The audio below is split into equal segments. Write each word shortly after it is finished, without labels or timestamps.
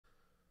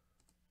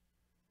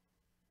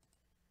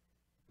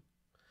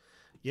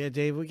Yeah,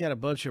 Dave, we got a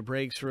bunch of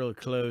breaks real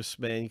close,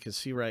 man. You can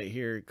see right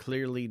here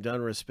clearly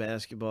Donruss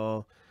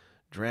basketball,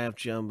 draft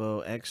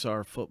jumbo,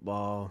 XR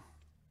football,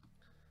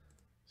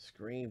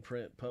 screen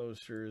print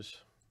posters.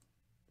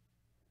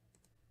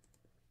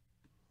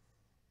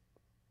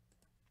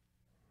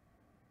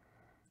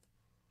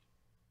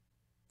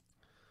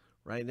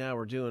 Right now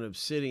we're doing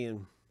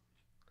Obsidian,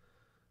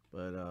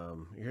 but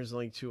here's a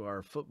link to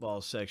our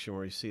football section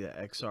where you see the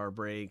XR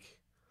break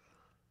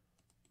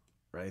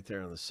right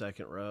there on the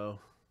second row.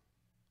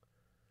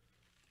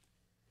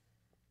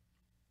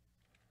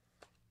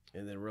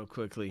 And then real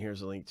quickly,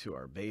 here's a link to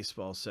our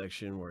baseball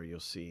section where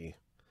you'll see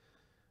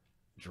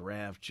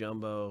draft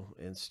jumbo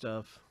and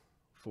stuff.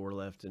 4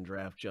 left in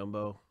draft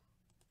jumbo.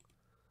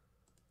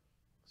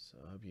 So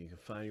I hope you can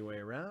find your way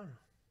around.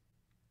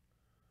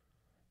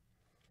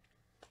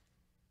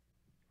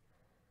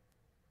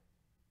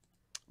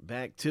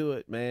 Back to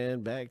it,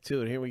 man. Back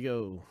to it. Here we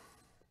go.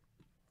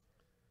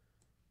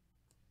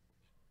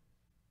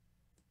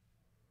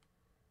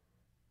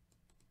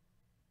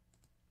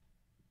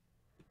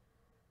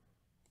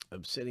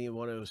 Obsidian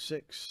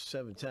 106,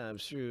 7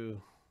 times through.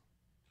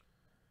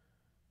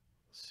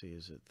 Let's see,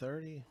 is it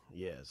 30?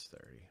 Yeah, it's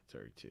 30,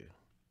 32.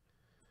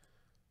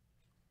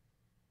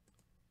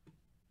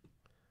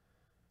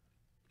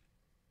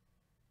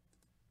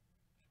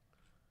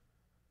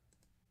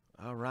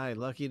 All right,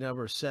 lucky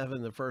number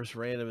 7. The first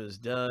random is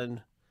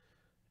done.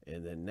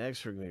 And then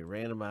next we're going to be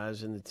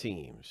randomizing the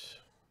teams.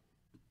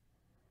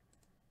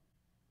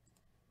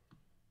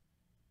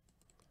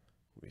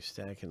 We'll be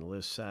stacking the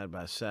list side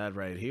by side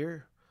right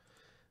here.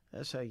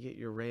 That's how you get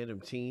your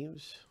random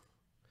teams.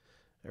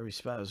 Every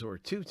spot is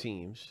worth 2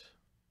 teams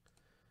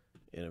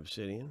in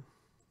Obsidian.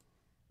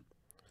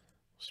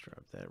 Let's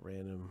drop that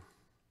random.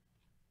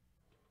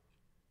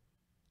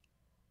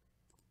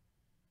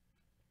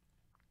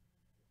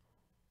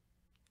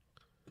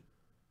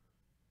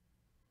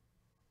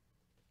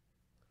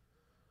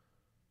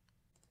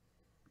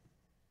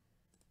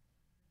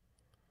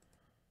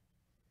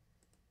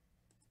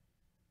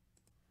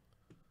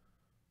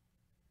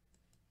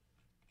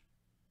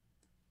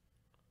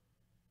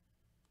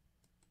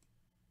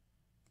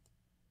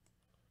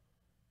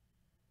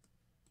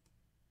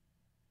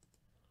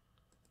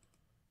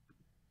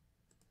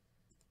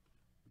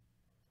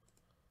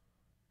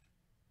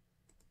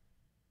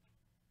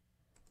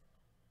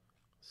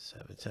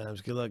 Seven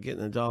times. Good luck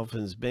getting the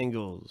Dolphins,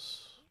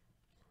 Bengals.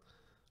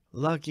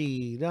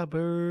 Lucky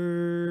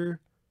number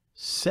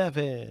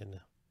 7.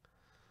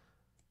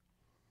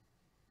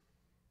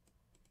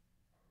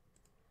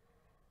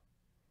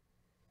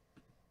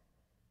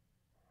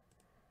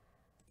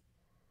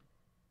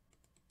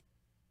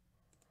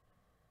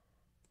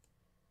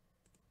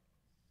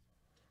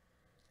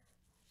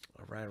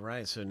 All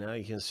right. So now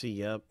you can see,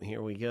 yep,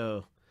 here we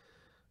go.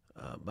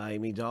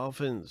 Miami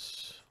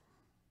Dolphins.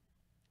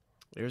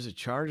 There's a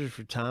Chargers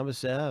for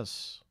Thomas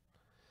S.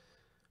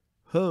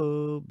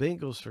 Ho,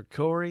 Bengals for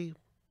Corey.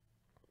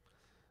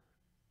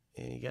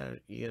 And you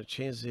got a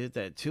chance to hit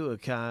that Tua,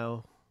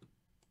 Kyle.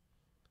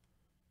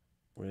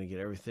 We're going to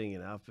get everything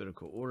in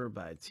alphabetical order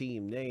by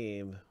team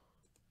name.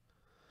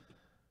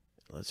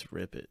 Let's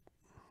rip it.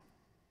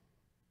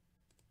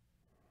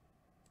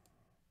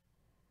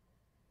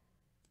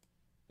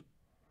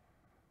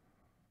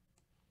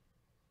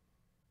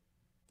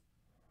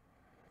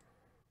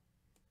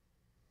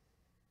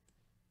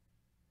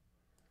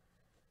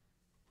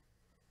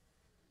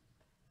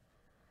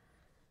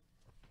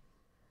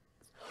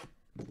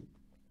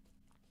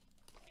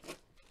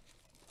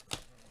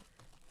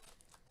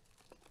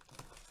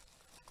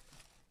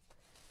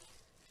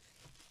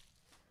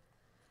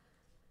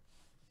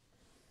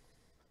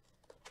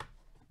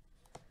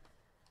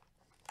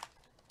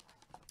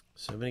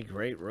 So many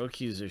great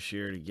rookies this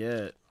year to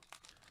get.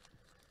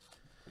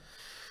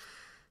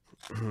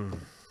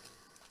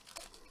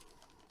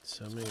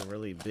 So many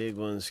really big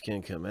ones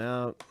can come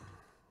out.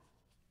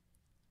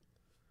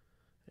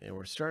 And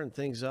we're starting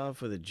things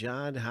off with a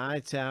John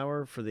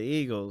Hightower for the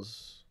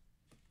Eagles.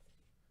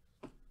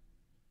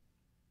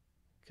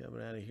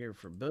 Coming out of here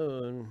for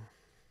Boone.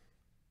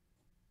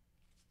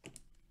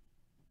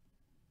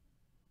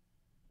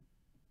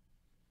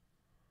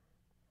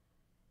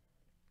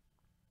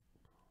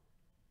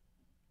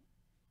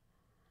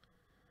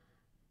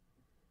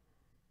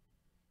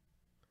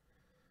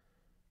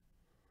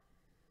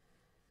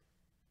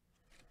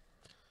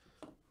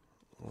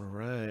 All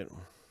right.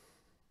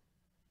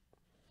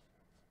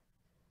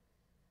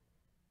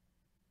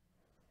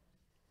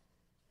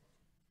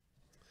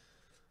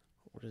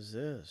 What is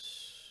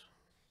this?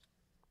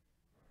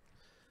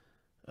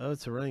 Oh,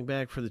 it's a running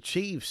back for the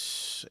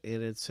Chiefs,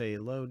 and it's a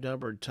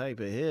low-numbered type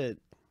of hit.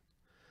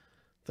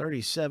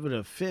 37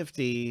 of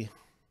 50.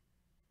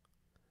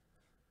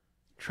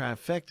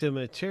 Trifecta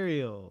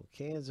material,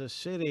 Kansas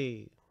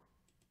City.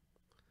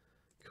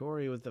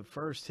 Corey with the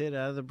first hit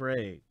out of the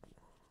break.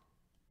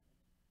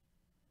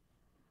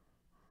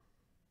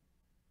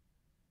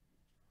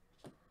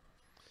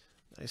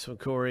 Nice one,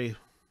 Corey.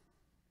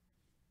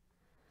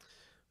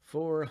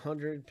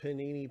 400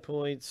 Panini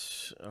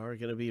points are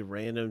going to be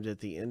randomed at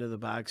the end of the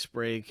box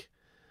break.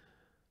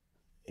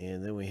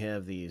 And then we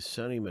have the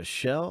Sonny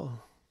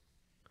Michel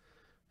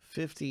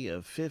 50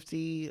 of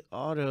 50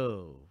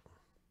 auto.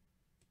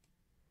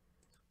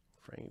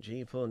 Frank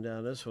G pulling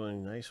down this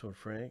one. Nice one,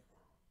 Frank.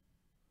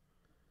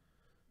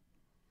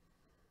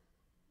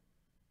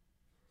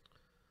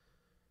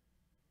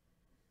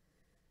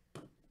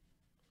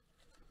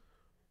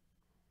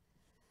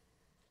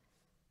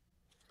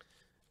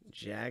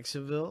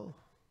 Jacksonville.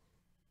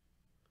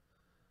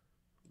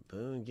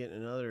 Boone getting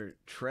another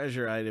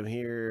treasure item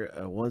here.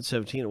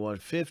 117 to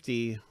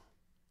 150.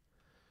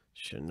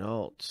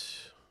 Chenault.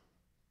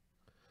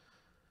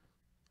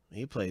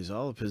 He plays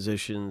all the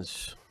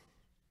positions.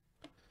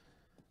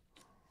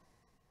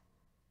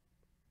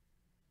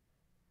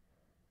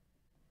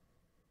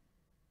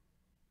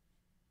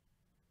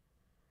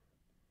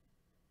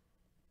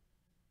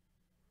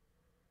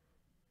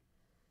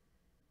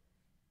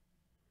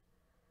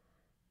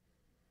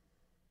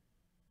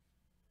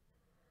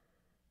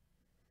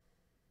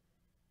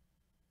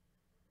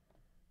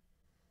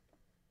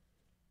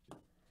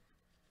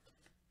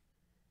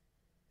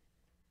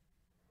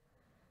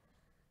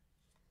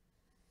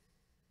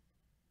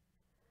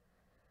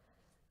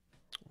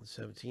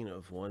 $17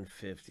 of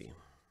 150.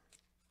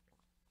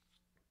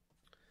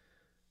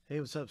 Hey,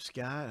 what's up,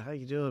 Scott? How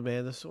you doing,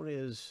 man? This one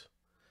is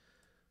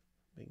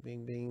bing,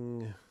 bing,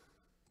 bing.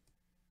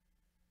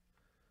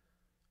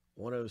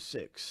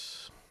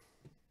 106.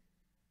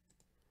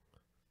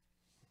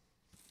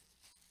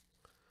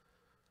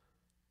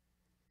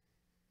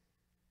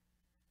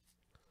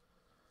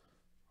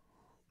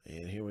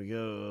 And here we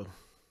go.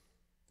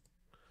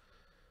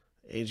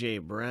 A.J.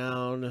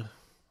 Brown.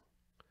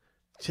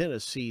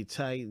 Tennessee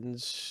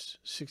Titans,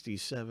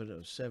 67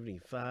 of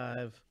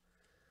 75.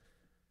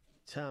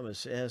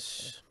 Thomas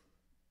S.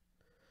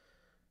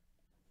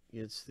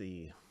 gets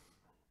the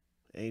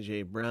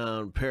A.J.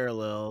 Brown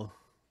parallel.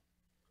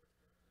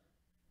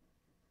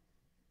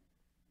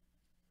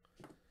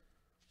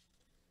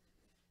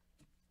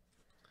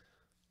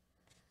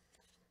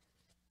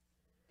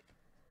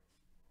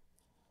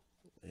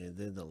 And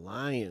then the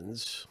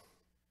Lions,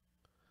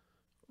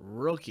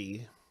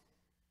 rookie.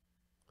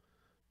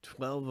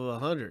 12 of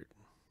 100.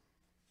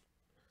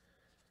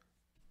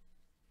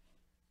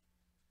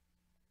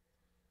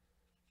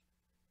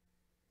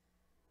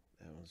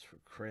 That one's for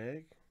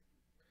Craig.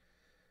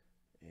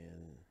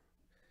 And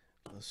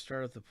let's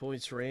start with the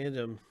points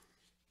random.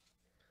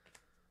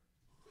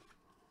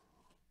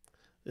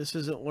 This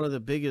isn't one of the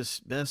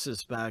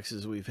bestest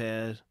boxes we've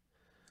had.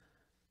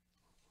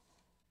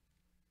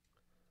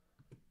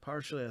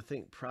 Partially, I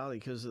think, probably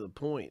because of the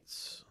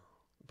points.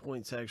 The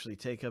points actually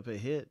take up a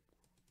hit.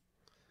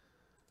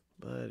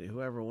 But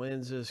whoever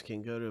wins this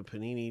can go to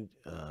Panini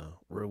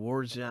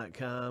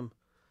rewards.com.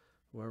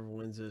 Whoever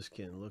wins this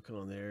can look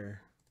on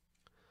there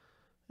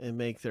and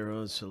make their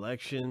own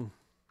selection.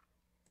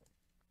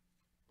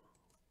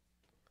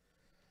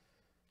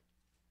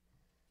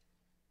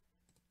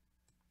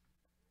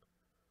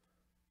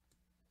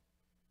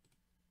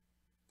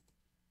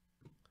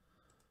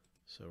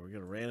 So we're going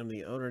to random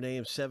the owner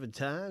name 7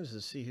 times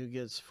and see who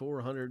gets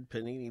 400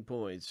 Panini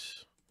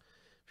points.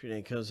 If your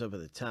name comes up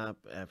at the top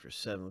after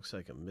 7, looks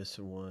like I'm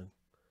missing one. Let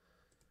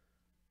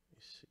me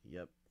see.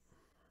 Yep,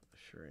 I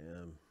sure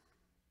am.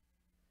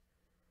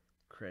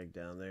 Craig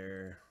down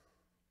there.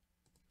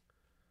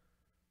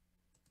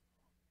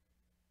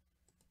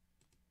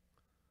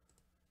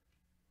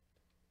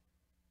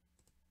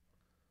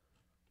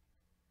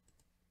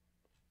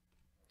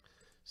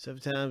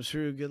 Seven times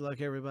through. Good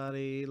luck,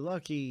 everybody.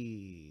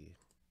 Lucky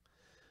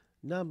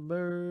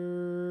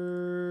number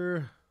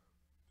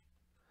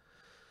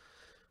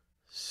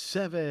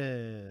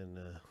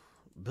 7.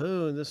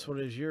 Boone, this one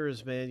is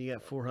yours, man. You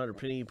got 400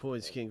 Panini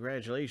points.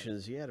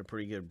 Congratulations. You had a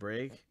pretty good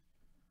break.